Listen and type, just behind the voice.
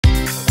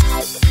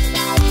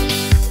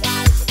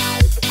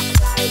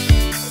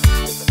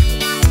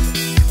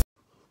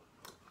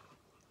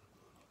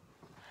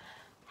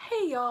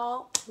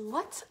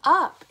What's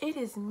up? It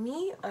is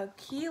me,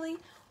 Akili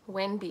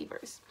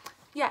Wynn-Beavers.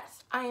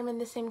 Yes, I am in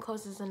the same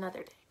clothes as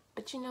another day,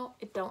 but you know,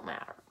 it don't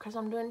matter because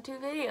I'm doing 2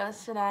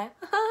 videos today.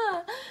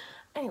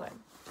 Anyway,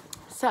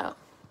 so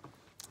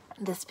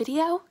this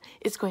video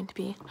is going to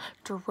be,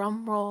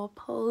 drum roll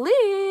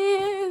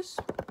please,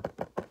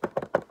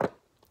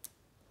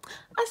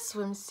 a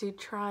swimsuit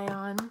try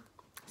on.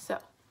 So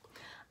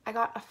I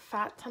got a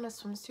fat ton of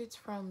swimsuits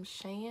from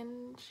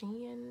Shein,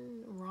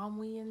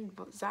 Romwe, and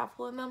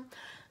Zaful in them.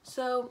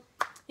 So,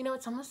 you know,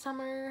 it's almost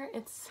summer.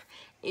 It's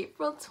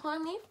April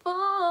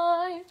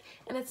 24th,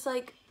 and it's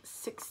like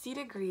 60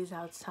 degrees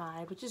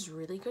outside, which is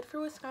really good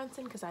for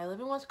Wisconsin because I live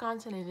in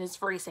Wisconsin and it is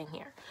freezing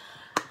here.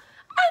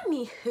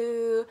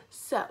 Anywho,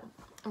 so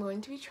I'm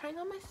going to be trying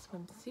on my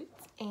swimsuits,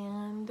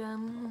 and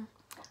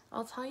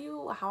I'll tell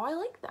you how I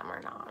like them or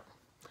not.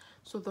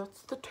 So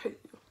that's the two.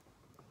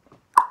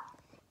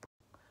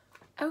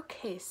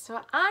 Okay,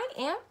 so I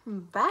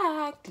am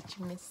back. Did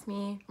you miss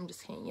me? I'm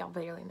just kidding. Y'all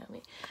barely know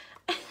me.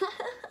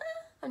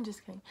 I'm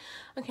just kidding.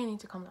 Okay, I need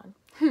to calm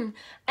down.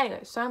 Anyway,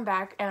 so I'm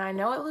back, and I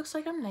know it looks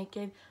like I'm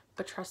naked,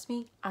 but trust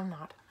me, I'm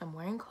not. I'm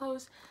wearing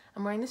clothes.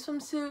 I'm wearing the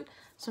swimsuit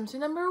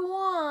number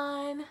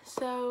 1.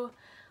 So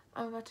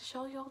I'm about to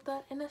show y'all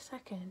that in a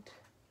second.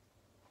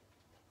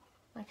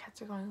 My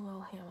cats are going a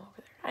little ham over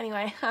there.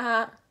 Anyway,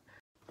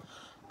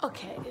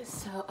 okay,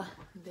 so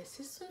this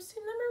is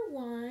swimsuit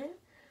number 1.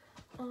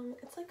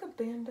 It's like a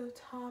bandeau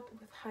top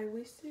with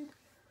high-waisted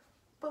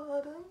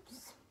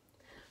bottoms.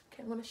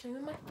 Okay, I'm gonna show you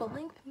my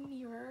full-length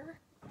mirror.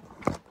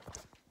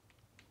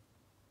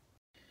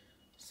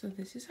 So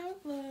this is how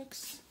it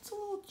looks. It's a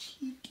little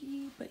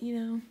cheeky, but you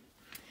know,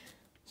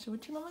 show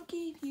what your mama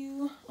gave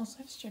you. Also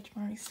have stretch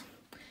marks.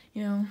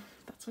 You know,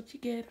 that's what you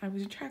get. I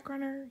was a track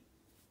runner.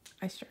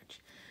 I stretch.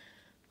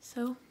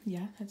 So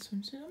yeah, that's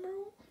swimsuit number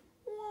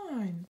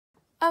 1.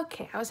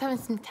 Okay, I was having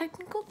some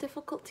technical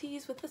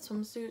difficulties with the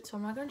swimsuit, so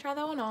I'm not gonna try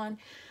that one on,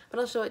 but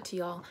I'll show it to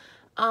y'all.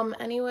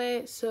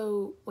 Anyway,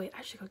 so wait,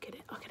 I should go get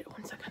it. I'll get it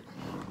 1 second.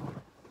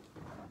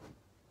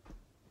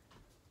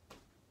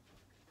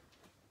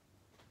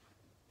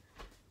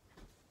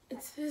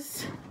 It's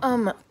this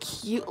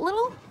cute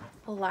little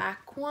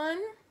black one.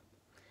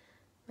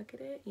 Look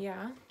at it,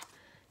 yeah.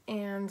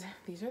 And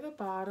these are the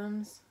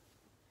bottoms.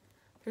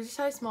 They're just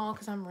size small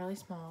because I'm really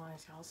small,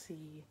 as y'all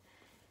see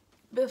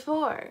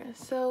before.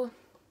 So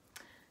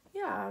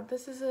yeah,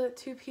 this is a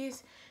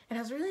 2-piece. It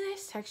has really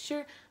nice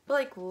texture, but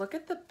like, look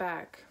at the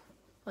back.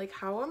 Like,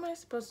 how am I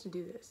supposed to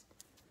do this?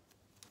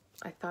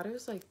 I thought it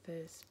was like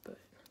this, but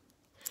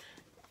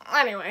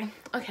anyway.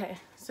 Okay,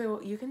 so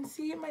you can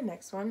see my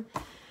next one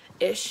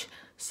ish.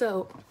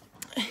 So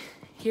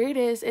here it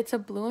is. It's a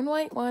blue and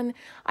white one.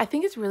 I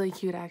think it's really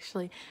cute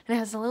actually, and it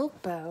has a little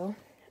bow,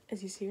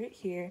 as you see right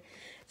here.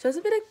 So it's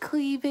a bit of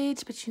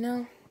cleavage, but you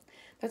know,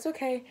 that's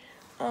okay.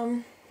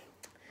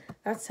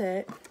 That's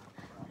it.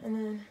 And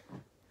then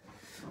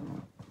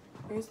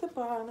here's the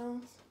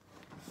bottoms.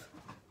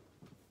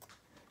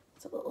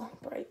 It's a little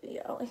bright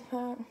yellow like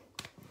that.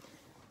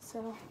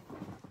 So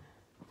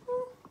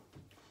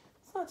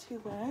it's not too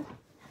bad.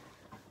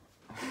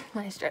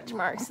 My stretch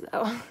marks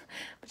though.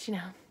 But you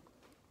know,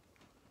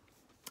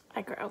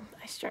 I grow,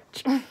 I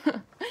stretch.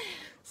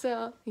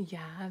 So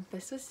yeah,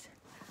 this was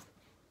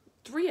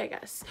 3, I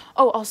guess.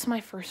 Oh, also my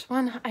first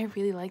one, I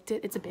really liked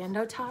it. It's a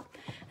bandeau top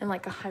and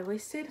like a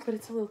high-waisted, but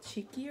it's a little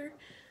cheekier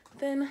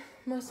than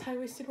most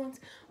high-waisted ones,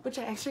 which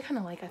I actually kind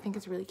of like. I think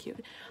it's really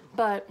cute.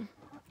 But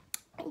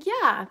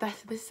yeah,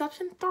 this is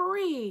option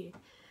 3.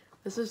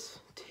 This is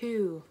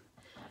 2.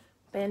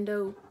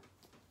 Bandeau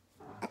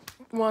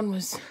 1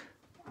 was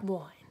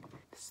 1.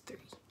 This is 3.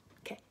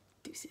 Okay,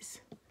 deuces.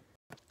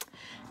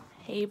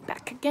 Hey,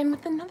 back again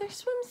with another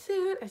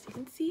swimsuit. As you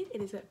can see,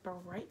 it is a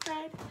bright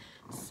red.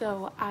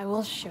 So I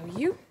will show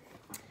you.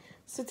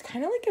 So it's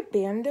kind of like a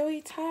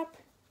bandeau-y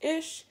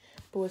top-ish,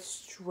 but with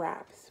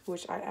straps,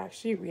 which I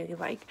actually really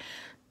like.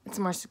 It's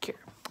more secure.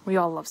 We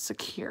all love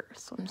secure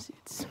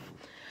swimsuits.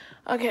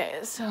 Okay,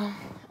 so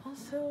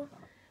also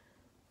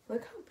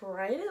look how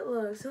bright it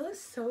looks. It looks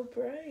so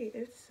bright.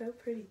 It's so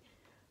pretty.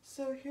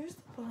 So here's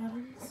the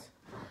bottoms.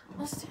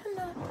 I'll stand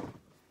up.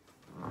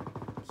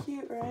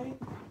 Cute, right?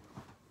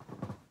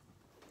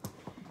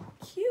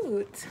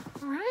 Cute,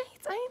 right?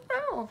 I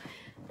know.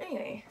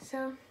 Anyway,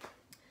 so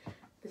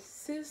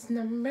this is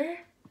number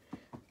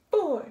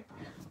 4.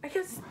 I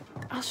guess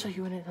I'll show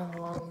you in a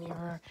long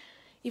mirror.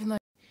 Even though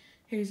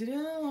here's it in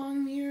a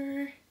long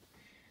mirror.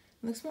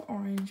 It looks more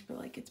orange, but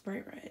like it's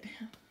bright red.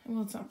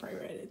 Well, it's not bright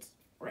red, it's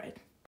red.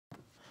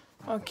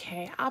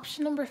 Okay,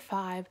 option number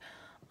 5.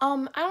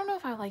 I don't know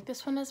if I like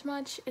this one as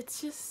much.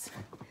 It's just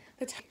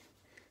the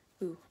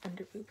ooh,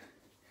 under boob.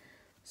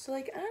 So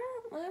like I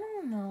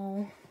don't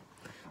know.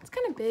 It's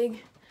kind of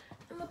big,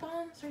 and the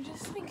bottoms are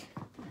just like,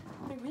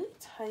 they're really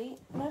tight,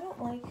 and I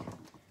don't like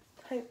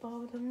tight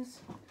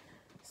bottoms.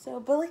 So,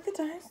 but like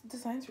the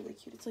design's really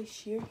cute. It's like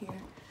sheer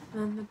here,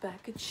 and then the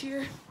back is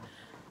sheer.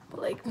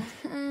 But like,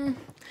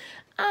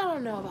 I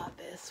don't know about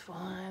this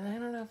one. I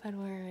don't know if I'd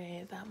wear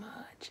it that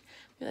much.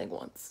 Maybe like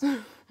once.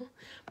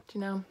 But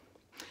you know,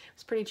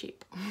 It's pretty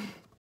cheap.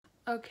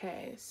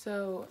 Okay,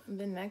 so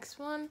the next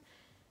one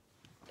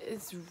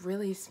is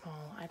really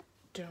small. I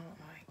don't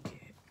like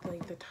it.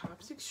 Like the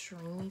top's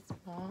extremely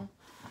small.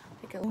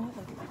 Like,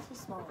 that's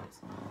so small.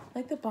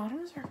 Like the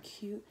bottoms are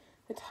cute.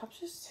 The top's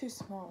just too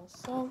small.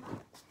 So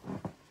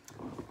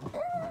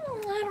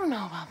I don't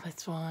know about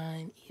this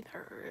one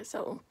either.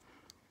 So,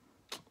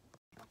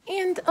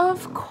 and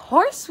of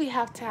course we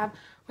have to have,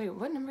 wait,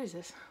 what number is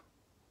this?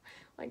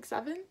 Like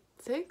 7,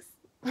 6,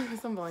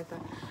 something like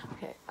that.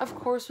 Okay, of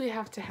course we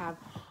have to have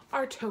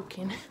our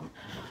token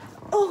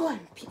one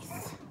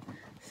piece.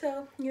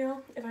 So, you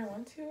know, if I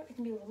want to, I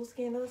can be a little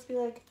scandalous, be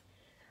like,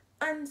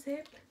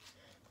 unzip,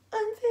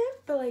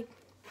 but like,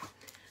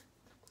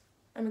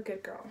 I'm a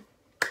good girl.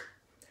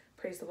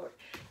 Praise the Lord.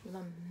 Even though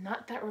I'm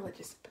not that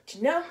religious, but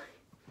you know,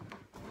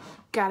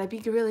 gotta be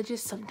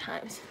religious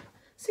sometimes.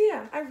 So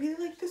yeah, I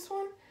really like this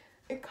one.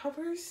 It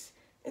covers,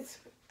 it's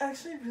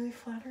actually really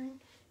flattering.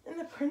 And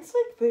the print's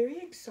like very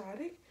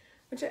exotic,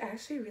 which I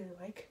actually really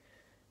like.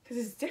 Because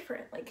it's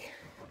different. Like,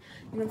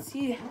 you don't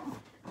see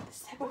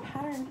this type of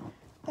pattern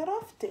that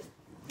often.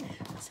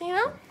 So, you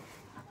know,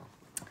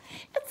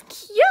 it's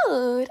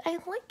cute. I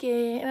like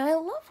it. And I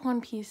love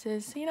one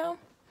pieces. So, you know.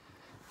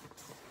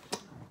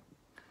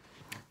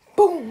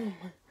 Boom.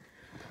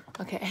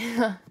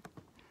 Okay.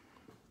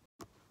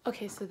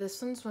 Okay, so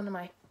this one's one of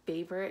my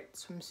favorite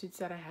swimsuits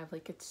that I have.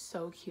 Like, it's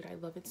so cute. I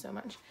love it so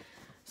much.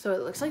 So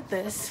it looks like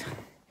this.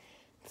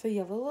 It's a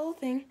yellow little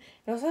thing.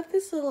 It also has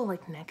this little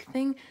like neck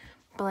thing,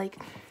 but like,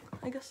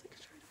 I guess I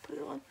could try to put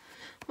it on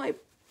my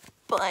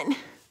bun.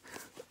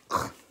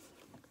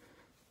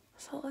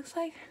 So it looks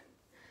like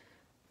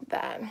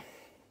that.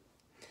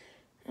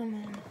 And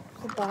then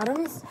the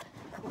bottoms,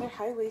 they're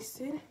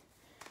high-waisted,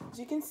 as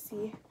you can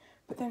see,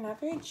 but they're not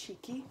very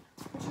cheeky,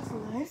 which is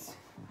nice.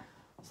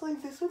 So like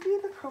this would be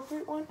an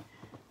appropriate one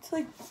to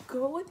like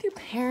go with your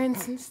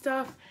parents and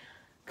stuff,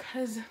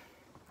 because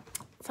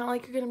it's not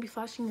like you're gonna be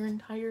flashing your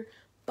entire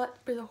butt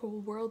for the whole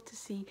world to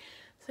see.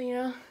 So, you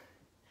know,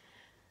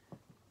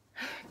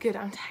 good,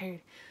 I'm tired.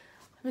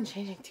 I've been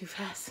changing too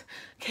fast.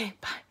 Okay,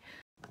 bye.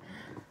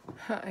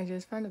 I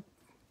just found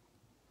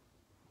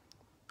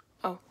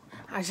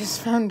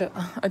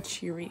a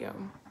Cheerio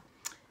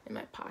in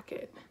my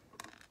pocket.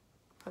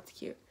 That's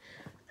cute.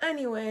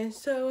 Anyway,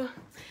 so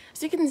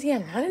as you can see,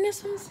 I'm not in a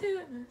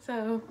swimsuit,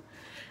 so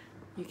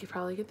you could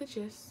probably get the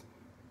gist.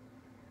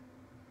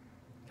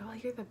 Y'all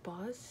hear the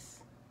buzz?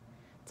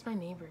 It's my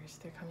neighbors.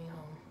 They're coming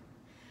home.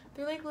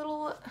 They're like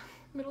little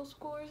middle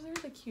schoolers. They're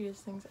the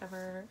cutest things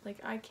ever. Like,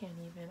 I can't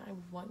even. I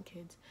want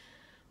kids.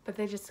 But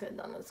they just got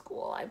done with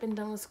school. I've been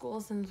done with school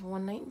since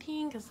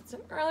 1/19 because it's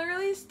an early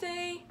release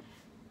day.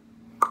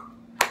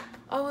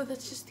 Oh,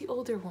 that's just the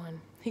older one.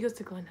 He goes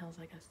to Glen Hills,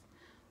 I guess.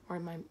 Or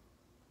my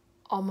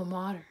alma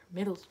mater,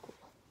 middle school.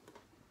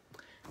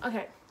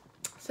 Okay,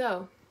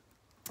 so,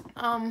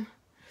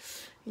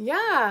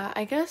 yeah,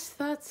 I guess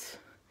that's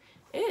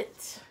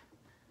it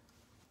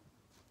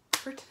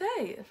for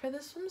today, for the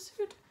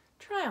swimsuit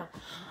trial.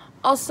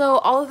 Also,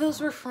 all of those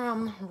were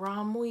from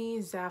Romwe,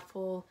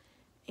 Zaful,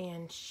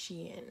 and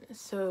Shein.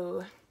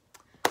 So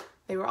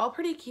they were all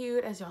pretty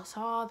cute, as y'all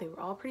saw. They were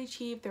all pretty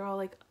cheap. They're all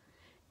like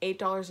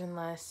 $8 and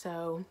less.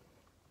 So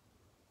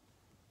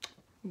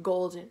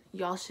golden.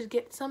 Y'all should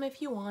get some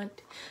if you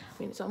want. I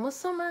mean, it's almost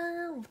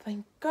summer,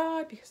 thank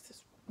God, because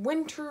this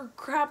winter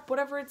crap,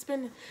 whatever it's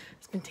been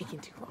taking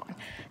too long,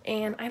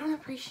 and I don't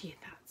appreciate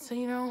that. So,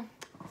 you know,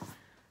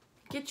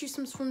 get you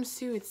some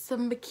swimsuits,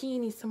 some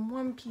bikinis, some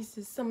one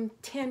pieces, some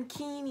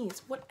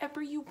tankinis,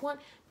 whatever you want.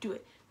 Do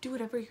it. Do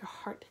whatever your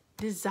heart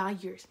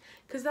desires,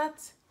 because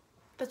that's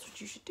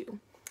what you should do.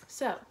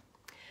 So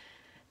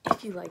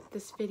if you like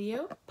this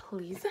video,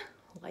 please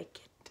like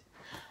it.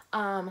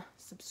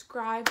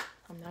 Subscribe.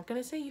 I'm not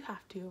gonna say you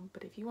have to,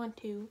 but if you want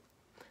to,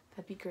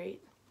 that'd be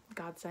great.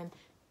 Godsend,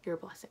 you're a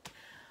blessing.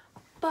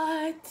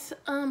 But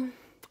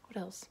what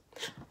else?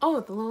 Oh,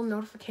 the little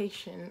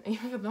notification.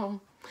 Even though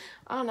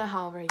I don't know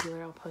how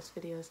regular I'll post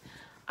videos,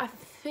 I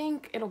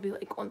think it'll be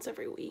like once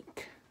every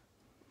week.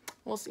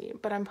 We'll see.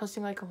 But I'm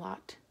posting like a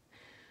lot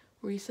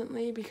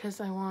recently because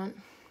I want,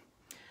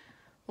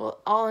 well,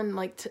 all in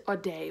like a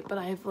day, but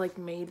I've like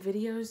made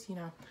videos, you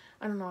know.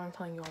 I don't know why I'm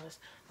telling you all this,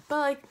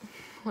 but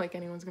like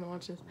anyone's gonna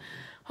watch this.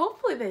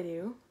 Hopefully they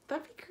do.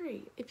 That'd be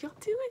great if y'all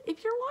do it.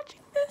 If you're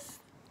watching this,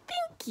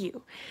 thank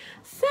you.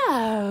 So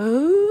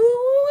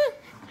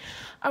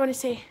I want to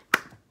say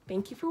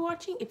thank you for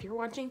watching, if you're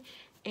watching,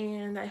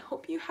 and I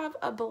hope you have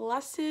a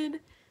blessed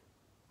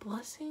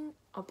blessing,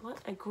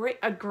 a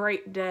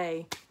great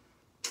day.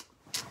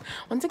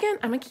 Once again,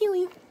 I'm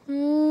Akili.